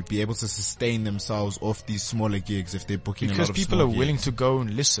to be able to sustain themselves off these smaller gigs if they're booking a lot of because people are gigs. willing to go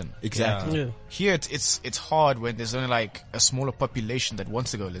and listen. Exactly. Yeah. Here it's hard when there's only like a smaller population that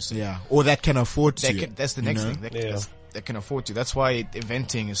wants to go listen. Yeah. Or that can afford to. That's the next thing. That can afford to. That's why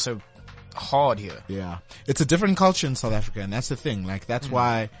eventing is so hard here. Yeah. It's a different culture in South Africa, and that's the thing. Like, that's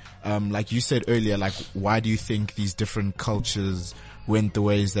why, like you said earlier, like, why do you think these different cultures went the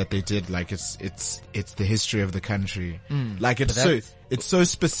ways that they did? Like, it's the history of the country. Like, it's so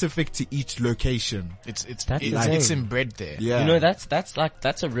specific to each location. It's inbred there. Yeah. You know,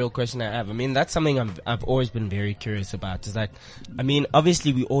 that's a real question I have. I mean, that's something I've always been very curious about. Is like, I mean,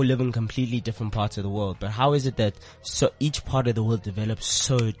 obviously we all live in completely different parts of the world, but how is it that each part of the world develops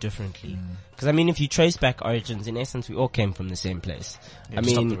so differently? Because I mean, if you trace back origins, in essence, we all came from the same place. I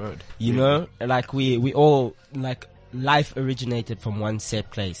mean, the road. You know, like we all, like, life originated from one set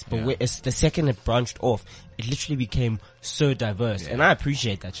place, but the second it branched off, it literally became so diverse, and I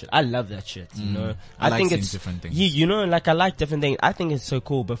appreciate that shit. I love that shit, you know. I like think seeing it's different things. you know, like, I like different things. I think it's so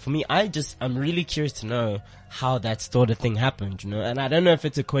cool, but for me, I'm really curious to know how that sort of thing happened, you know. And I don't know if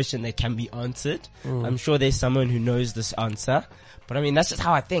it's a question that can be answered. I'm sure there's someone who knows this answer, but I mean, that's just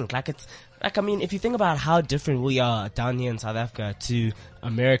how I think. Like, it's like, I mean, if you think about how different we are down here in South Africa to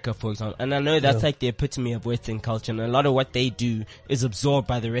America, for example, and I know that's like the epitome of Western culture, and a lot of what they do is absorbed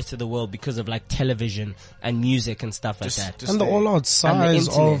by the rest of the world because of like television and music and stuff like that. And the all-out size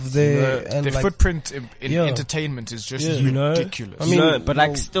of their footprint in entertainment is just ridiculous. I mean, but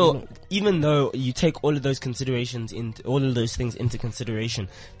like, still, even though you take all of those things into consideration,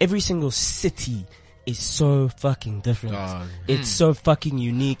 every single city is so fucking different. It's so fucking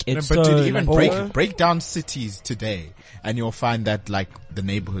unique. It's but so dude, even break down cities today, and you'll find that like the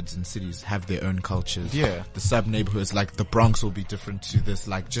neighborhoods in cities have their own cultures. Yeah. The sub neighborhoods, like the Bronx, will be different to this.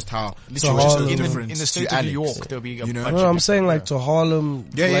 Like just how Literally, different in the state to of New Alex. York, there'll be a You know? bunch No, of I'm different- saying like to Harlem,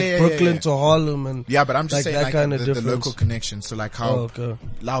 Brooklyn to Harlem, and but I'm just like saying that like kind of the difference. local connection. So like how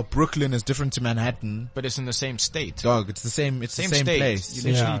how Brooklyn is different to Manhattan, but it's in the same state. Dog, it's the same. It's the same state. place.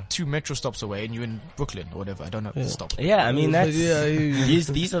 You're literally 2 metro stops away, and you're in Brooklyn or whatever. I don't know. Stop. Yeah, I mean that's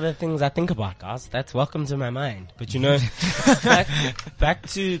these are the things I think about, guys. That's welcome to my mind. But you know, back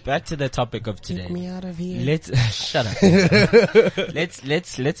to the topic of today. Get me out of here. Let's shut up.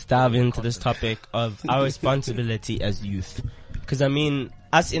 let's dive into this topic of our responsibility as youth. Because I mean,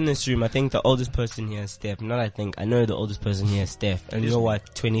 us in this room, I think the oldest person here is Steph. I know the oldest person here is Steph. And you're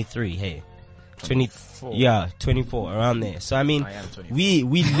what, 23? Hey. 24. Yeah, 24, around there. So I mean, we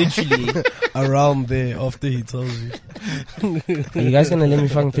literally around there after he tells you. Are you guys gonna let me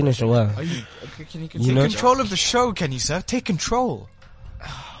fucking finish or what? Can you take control of the show, can you, sir? Take control.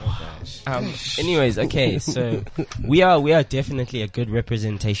 Anyways, okay, so we are definitely a good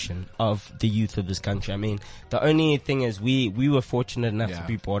representation of the youth of this country. I mean, the only thing is we were fortunate enough to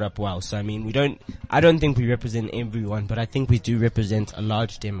be brought up well. So I mean, I don't think we represent everyone, but I think we do represent a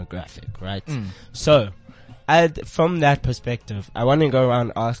large demographic, right? So, from that perspective, I want to go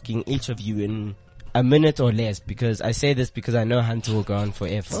around asking each of you in a minute or less, because I say this because I know Hunter will go on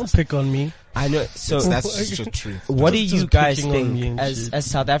forever. Don't pick on me. I know. So that's just the truth. What do you guys picking on me think and as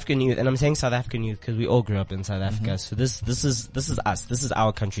South African youth? And I'm saying South African youth because we all grew up in South Africa. So this is us. This is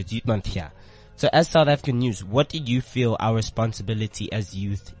our country. It's Youth Month here. So as South African youth, what do you feel our responsibility as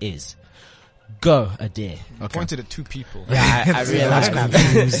youth is? Go, Adair. Okay. Pointed at 2 people. Yeah, I realized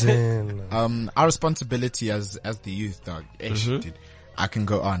that. Our responsibility as the youth, dog. Dude, I can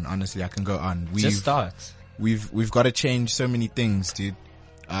go on. Honestly, I can go on. Just start. We've got to change so many things, dude.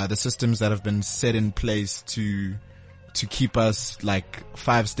 The systems that have been set in place to keep us like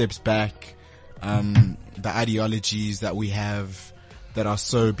 5 steps back. The ideologies that we have that are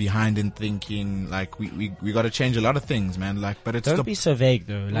so behind in thinking, like we got to change a lot of things, man. Like, but it's don't be so vague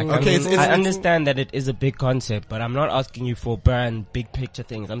though. Like, okay, I understand that it is a big concept, but I'm not asking you for brand big picture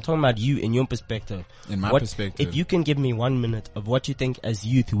things. I'm talking about you in your perspective. In my perspective, if you can give me 1 minute of what you think as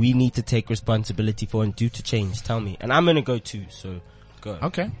youth we need to take responsibility for and do to change, tell me. And I'm gonna go too. So go.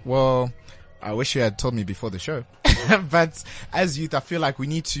 Okay. Well, I wish you had told me before the show, but as youth, I feel like we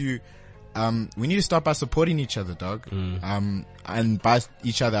need to start by supporting each other, dog. And by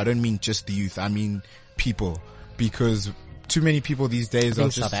each other, I don't mean just the youth. I mean people, because too many people these days are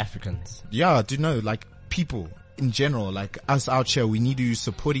just South Africans. Yeah, do you know, like people in general, like us out here, we need to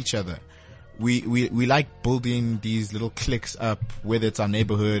support each other. We like building these little cliques up, whether it's our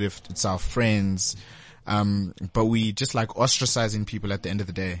neighborhood, if it's our friends, but we just like ostracizing people at the end of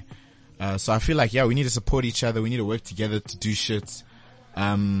the day. So I feel like, we need to support each other. We need to work together to do shit.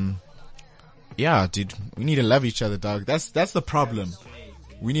 Yeah, dude, we need to love each other, dog. That's the problem.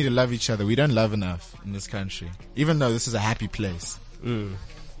 We need to love each other. We don't love enough in this country, even though this is a happy place.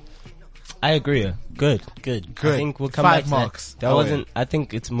 I agree. Good. I think we'll come 5 back marks. to that. That wasn't, I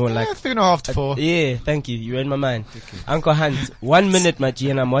think it's more like 3.5 to 4. Yeah, thank you. You read my mind. Okay. Uncle Hunt, 1 minute, my G,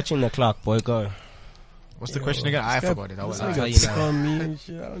 and I'm watching the clock, boy, go. What's the question again? I forgot it. I'll tell you now. On me and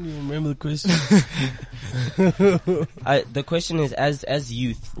shit. I don't even remember the question. The question is, as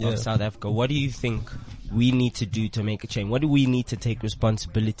youth of South Africa, what do you think we need to do to make a change? What do we need to take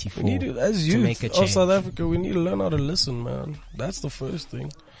responsibility for as to youth make a of change? South Africa, we need to learn how to listen, man. That's the first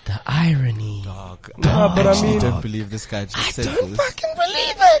thing. The irony. Dog. Nah, but I mean, don't believe this guy just said Don't this. fucking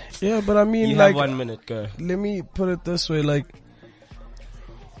believe it. Yeah, but I mean, You like, have 1 minute, go. let me put it this way, like,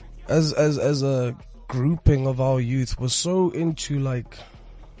 as a grouping of our youth was so into like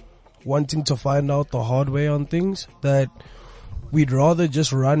wanting to find out the hard way on things that we'd rather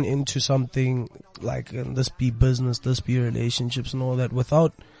just run into something like, and this be business, this be relationships and all that,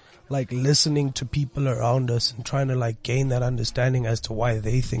 without like listening to people around us and trying to like gain that understanding as to why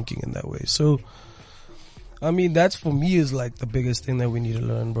they thinking in that way. So I mean, that's for me is like the biggest thing that we need to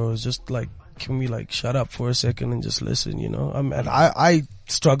learn, bro, is just like, can we like shut up for a second and just listen, you know? And I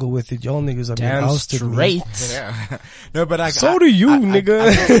struggle with it. Y'all niggas have been ousted me. Yeah. No, but like, so do you, nigga.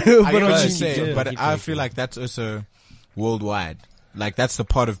 I get what you say, but I feel like that's also worldwide. Like, that's the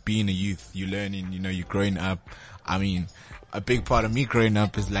part of being a youth. You're learning, you know, you're growing up. I mean, a big part of me growing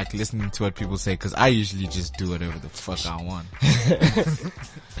up is like listening to what people say, because I usually just do whatever the fuck I want.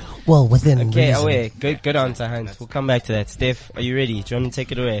 Well, within Okay, reason. Good answer, Hans. We'll come back to that. Steph, are you ready? Do you want me to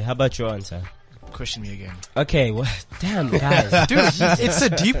take it away? How about your answer? question me again. Okay, well, damn, guys. Dude, it's a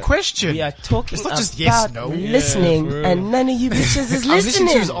deep question. We are talking it's not just about yes, no. listening, and none of you bitches is I'm listening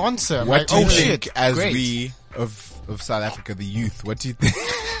to his listening. answer. What do you think, shit, as great. we of South Africa, the youth? What do you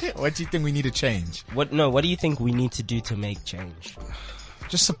think? What do you think we need to change? What do you think we need to do to make change?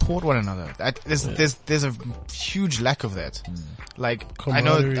 Just support one another. There's a huge lack of that. Like I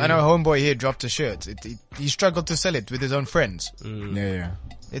know homeboy here dropped a shirt. He struggled to sell it with his own friends. Yeah.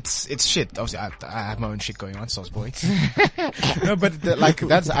 It's shit. Obviously, I have my own shit going on, sauce boy. No, but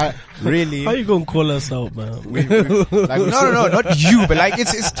that's really. How you gonna call us out, man? No, not you. But like,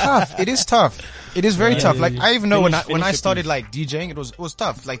 it's tough. It is tough. It is very tough. Like I even know when I started like DJing, it was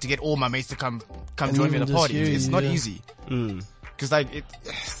tough. Like to get all my mates to come join me at the party. It's not easy. Cause like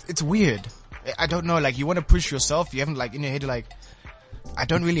it's weird. I don't know. Like you want to push yourself. You haven't like in your head like, I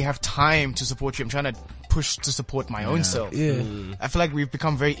don't really have time to support you. I'm trying to push to support my own self. Yeah. I feel like we've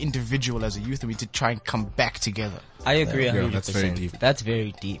become very individual as a youth and we need to try and come back together. I agree 100%. That's very deep. That's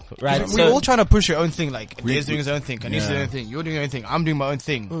very deep. Right. We're all trying to push your own thing. Like, Dave's doing his own thing. Kanis's doing his own thing. You're doing your own thing. I'm doing my own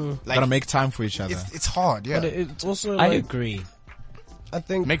thing. Like, gotta make time for each other. It's hard, yeah. But it's also I like, agree. I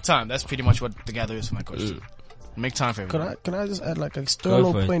think make time. That's pretty much what the gather is for my question. Make time for everyone. Can I just add like an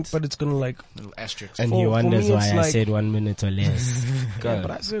external point, but it's gonna like little asterisk. And he wonders why I said 1 minute or less. Yeah,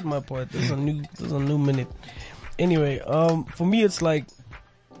 but I said my part. There's a new minute. Anyway, for me it's like,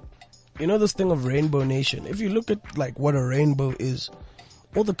 you know this thing of Rainbow Nation. If you look at like what a rainbow is,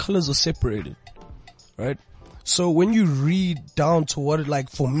 all the colors are separated, right? So when you read down to what it like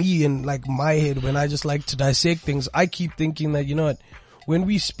for me in like my head, when I just like to dissect things, I keep thinking that, you know what, when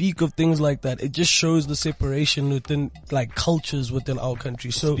we speak of things like that, it just shows the separation within like cultures within our country.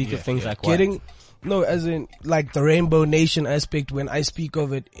 So speak of things like what? No, as in like the Rainbow Nation aspect when I speak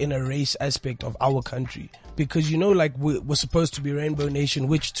of it in a race aspect of our country. Because, you know, like we're supposed to be Rainbow Nation,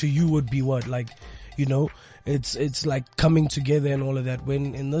 which to you would be what? Like, you know, it's like coming together and all of that.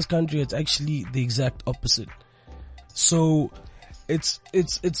 When in this country, it's actually the exact opposite. So it's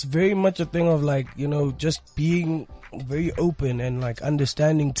very much a thing of like, you know, just being very open and like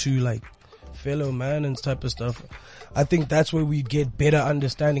understanding to like fellow man and type of stuff. I think that's where we get better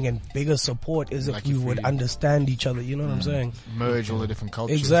understanding and bigger support is if we would understand each other. You know what I'm saying? Merge all the different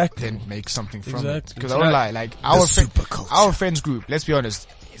cultures. Exactly. Then make something from it. Because I Exactly. won't lie, like our friends group, let's be honest,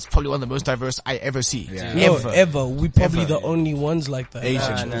 it's probably one of the most diverse I ever see. Yeah. Ever. We probably the only ones like that.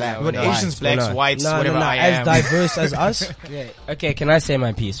 Asians, Asians, blacks, whites, whatever I am. As diverse as us. Yeah. Okay, can I say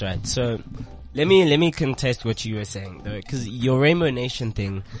my piece, right? So, let me contest what you were saying, though, because your Rainbow Nation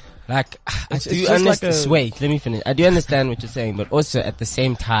thing, like, I do understand. Wait, let me finish. I do understand what you're saying, but also at the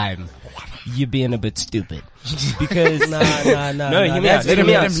same time, you're being a bit stupid. Because No, hear me out. Hear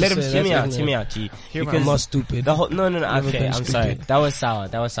me out, G. Because I'm not stupid. No. Okay, I'm sorry. That was sour.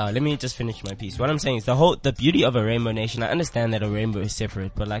 Let me just finish my piece. What I'm saying is the beauty of a Rainbow Nation. I understand that a rainbow is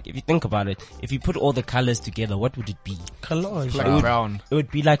separate, but like if you think about it, if you put all the colors together, what would it be? Collage. Like brown. It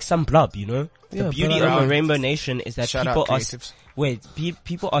would be like some blob, you know. Yeah, the beauty of a Rainbow Nation is that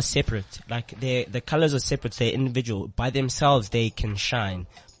people are separate. Like the colors are separate. They're individual. By themselves, they can shine.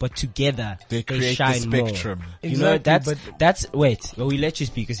 But together, they shine the spectrum. more. Exactly, we let you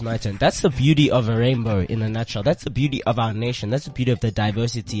speak, it's my turn. That's the beauty of a rainbow in a nutshell. That's the beauty of our nation. That's the beauty of the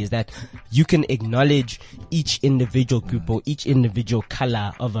diversity, is that you can acknowledge each individual group or each individual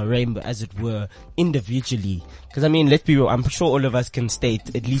color of a rainbow, as it were, individually. Because I mean, let's be real, I'm sure all of us can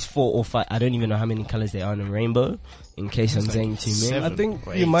state at least 4 or 5, I don't even know how many colors there are in a rainbow, in case I'm saying too many. I think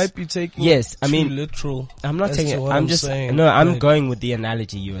you might be taking too literal. I'm not taking it. I'm just saying. No, I'm going with the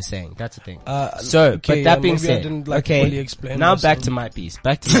analogy you were saying. That's the thing. But that being said, now back to my piece.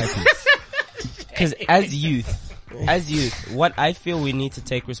 Because as youth, what I feel we need to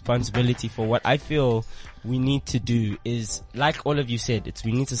take responsibility for, what I feel we need to do is, like all of you said,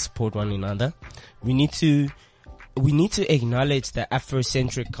 we need to support one another. We need to acknowledge the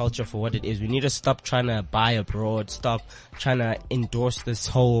Afrocentric culture for what it is. We need to stop trying to buy abroad, stop trying to endorse this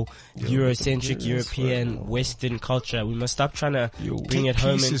whole Eurocentric, European, Western culture. We must stop trying to bring it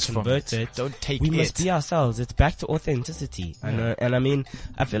home and convert it. Don't take We must be ourselves. It's back to authenticity. And I mean,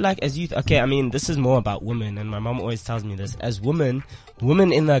 I feel like as youth, okay, I mean, this is more about women, and my mom always tells me this. As women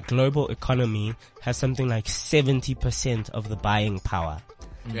in the global economy have something like 70% of the buying power.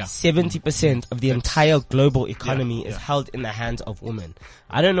 70% of the entire global economy is held in the hands of women.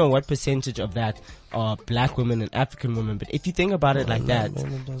 I don't know what percentage of that are black women and African women, but if you think about it like that,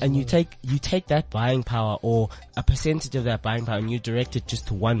 and you take that buying power or a percentage of that buying power and you direct it just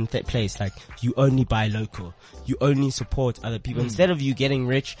to one place, like you only buy local, you only support other people. Instead of you getting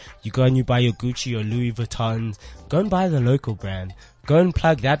rich, you go and you buy your Gucci or Louis Vuittons, go and buy the local brand. go and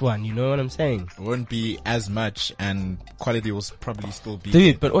plug that one. You know what I'm saying? It won't be as much, and quality will probably still be.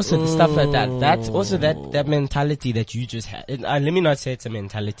 Dude, but also the stuff like that. That's also that mentality that you just had. Let me not say it's a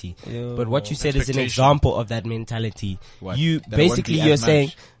mentality, but what you said is an example of that mentality. What? You That basically won't be you're as saying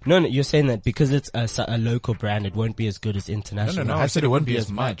much? no, you're saying that because it's a local brand, it won't be as good as international. No, I said it won't be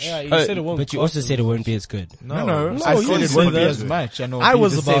as much. Yeah, you Oh, said it won't. but you also said it won't be as good. No, you I said didn't it say won't be that. as much. And it'll I be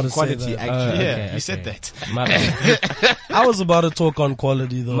was the about same to say quality, that. actually. Okay, You said that. My bad. I was about to talk on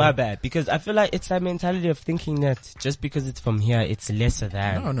quality though. My bad. Because I feel like it's that mentality of thinking that just because it's from here, it's lesser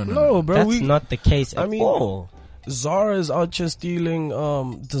than. No, bro. That's not the case at all. Zara is out here stealing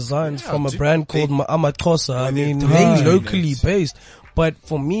designs from a dude, brand called Amakosa. I mean, they locally based. But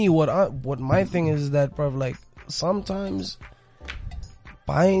for me, what my thing is that, bro, like sometimes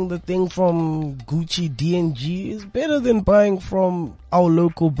buying the thing from Gucci D&G is better than buying from our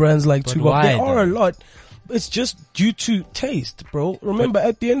local brands like But Tupac. why, There are a though? lot. It's just due to taste, bro. Remember,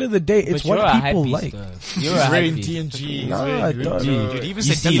 at the end of the day, it's But you're what a people hypebeast, like. though. You're a wearing hypebeast. D&G. Nah, dog. Dude, even You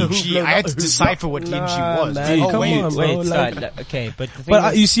said see- DMG. I had to decipher what DMG was. man. Dude, Come wait, on, wait, bro, start. like- Okay, but the thing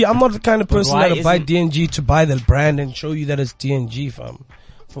But is, you see, I'm not the kind of But person why that'll buy isn't- D&G to buy the brand and show you that it's D&G, fam.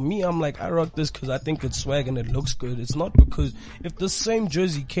 For me, I'm like, I rock this because I think it's swag and it looks good. It's not because if the same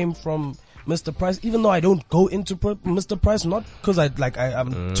jersey came from Mr. Price, even though I don't go into Mr. Price, not because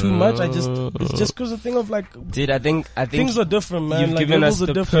I'm too much. It's just because the thing of like, dude, I think things are different, man. You've Like given us levels are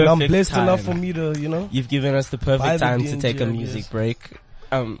the different. I'm perfect blessed enough time. for me to, you know. You've given us the Buy perfect the time to D&G, take a I music guess. break.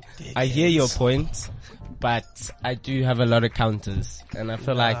 I hear your point, but I do have a lot of counters, and I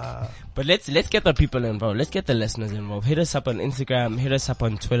feel like. But let's get the people involved. Let's get the listeners involved. Hit us up on Instagram. Hit us up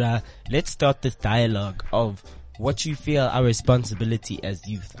on Twitter. Let's start this dialogue of what you feel our responsibility as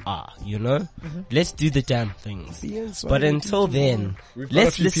youth are. You know, let's do the damn things. But until then, We've got let's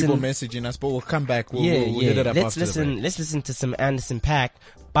a few listen. people messaging us, but we'll come back. We'll hit it up Let's after the listen. break. Let's listen to some Anderson .Paak,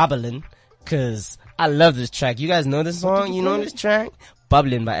 Bubbling, cause I love this track. You guys know this song? You know this track?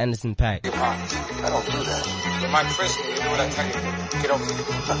 Bubbling by Anderson .Paak. I don't do that. You're my Christmas. You do what I tell you to. Get over it.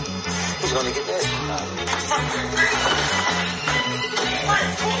 Who's gonna get this?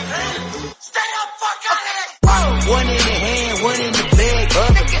 Stay up, fuck out of it! One in the hand, one in the bag,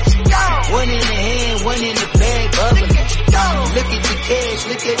 bubbling. One in the hand, one in the bag, bubbling. Look at the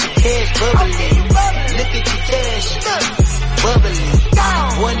cash, bubbling. Look at the cash, bubbling.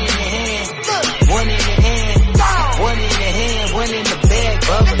 One in the hand, one in the hand, one in the hand, one in the bag,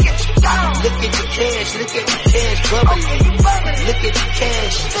 bubbling. Look at the cash, bubbling. Look at the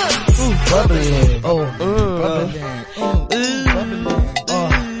cash, Bubbling.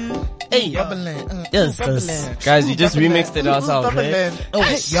 Hey, yes, guys, you just remixed it ourselves, right?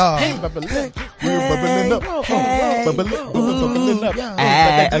 Yeah. Bubbling. We're bubbling up. Bubbling up.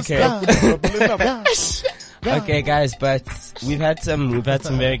 Okay. Okay, guys, but we've had some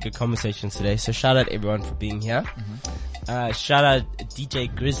very good conversations today. So shout out everyone for being here. Shout out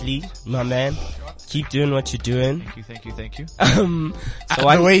DJ Grizzly, my man. Keep doing what you're doing. Thank you. So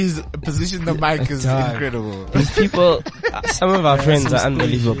The way he's positioned the mic is Dog. incredible. These people, some of our friends are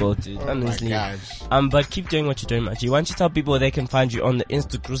unbelievable, dude. Oh my Honestly. gosh. But keep doing what you're doing, Maji. Why don't you tell people where they can find you on the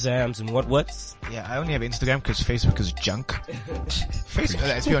Instagrams and what's? Yeah, I only have Instagram because Facebook is junk. Facebook,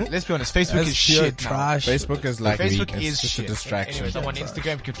 let's be honest, Facebook That's is pure shit now. trash. Facebook is like Facebook weak. is It's just a shit. distraction. Anyways, I'm on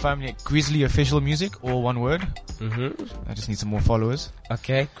Instagram. You can find me at Grizzly Official Music, all one word. I just need some more followers.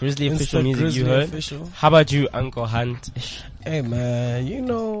 Okay, Grizzly Insta Official Music, Grizzly you heard. Official. How about you, Uncle Hunt? Hey man, you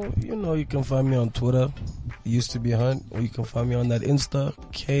know you can find me on Twitter. It used to be Hunt, or you can find me on that Insta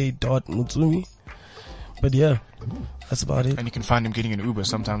k.mutsumi. But yeah, that's about it. And you can find him getting an Uber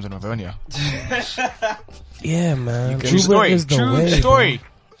sometimes in Livonia. Yeah, man. True story. is the True way, story.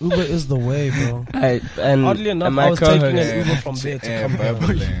 Bro. Uber is the way, bro. And Oddly enough, and I my was taking co-host- an Uber from there to come here.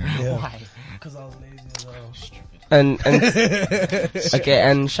 Bubbling. Yeah. Why? Because I was lazy as well. And okay,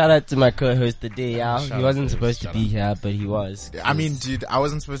 and shout out to my co-host the day out. He wasn't supposed to be here, but he was. I mean, dude, I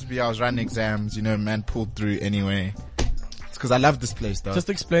wasn't supposed to be. I was running exams. You know, man, pulled through anyway. It's because I love this place, though. Just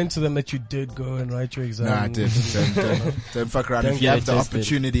explain to them that you did go and write your exam. No, I did. Don't fuck around. Don't If you get have the tested.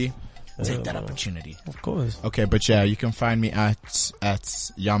 opportunity, take that opportunity. Of course. Okay, but yeah, you can find me at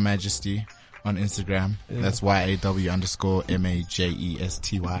Your Majesty on Instagram. Yeah. That's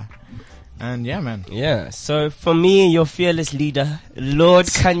YAW_MAJESTY. And yeah, man. Yeah, so for me, your fearless leader, Lord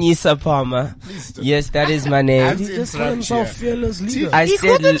Kanyisa Palmer. Yes, that is my name. He just called himself fearless leader. I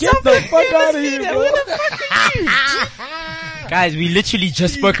said, Get the fuck out of here, bro. Guys, we literally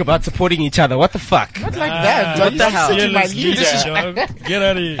just spoke about supporting each other. What the fuck? Not like that. What the hell? Get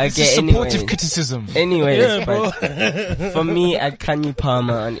out of here. Okay, This is supportive criticism. Anyways, Yeah, bro. but for me at Kanye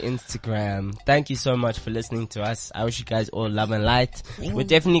Palmer on Instagram, thank you so much for listening to us. I wish you guys all love and light. We're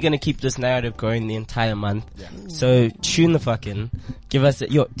definitely gonna keep this narrative going the entire month. So tune the fuck in. Give us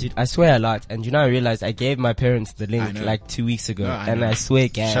yo, dude, I swear a lot. And you know, I realized I gave my parents the link like 2 weeks ago. And I swear,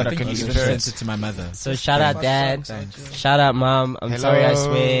 gang. Shout out I to think you sent it to my mother. So shout out dad. Shout out mom. I'm sorry, I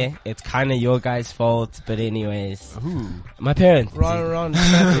swear. It's kinda your guys' fault. But anyways. My parents. Run.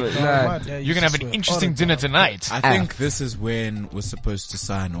 Nah. You're gonna have an interesting dinner tonight. I think this is when we're supposed to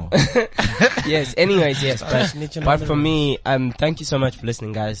sign off. Yes, anyways, yes. But for me, thank you so much for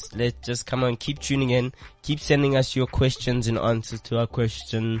listening, guys. Let's just come on, keep tuning in. Keep sending us your questions and answers to our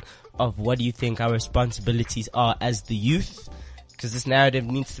question of what do you think our responsibilities are as the youth? Because this narrative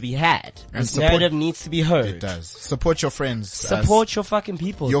needs to be had. This narrative needs to be heard. It does. Support your friends. Support your fucking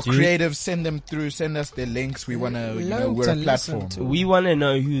people. Your dude. creatives, send them through. Send us their links. We want to, we're a platform. We want to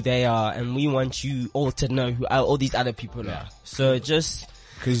know who they are, and we want you all to know who all these other people are. So just...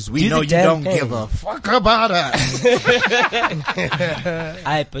 Because we know you don't give a fuck about us.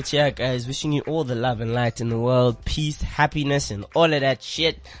 Alright, but yeah, guys, wishing you all the love and light in the world, peace, happiness, and all of that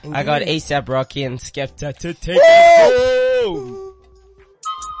shit. I got ASAP Rocky and Skepta to take it home.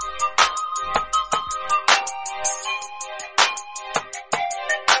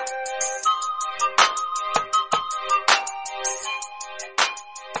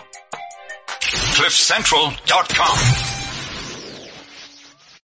 CliffCentral.com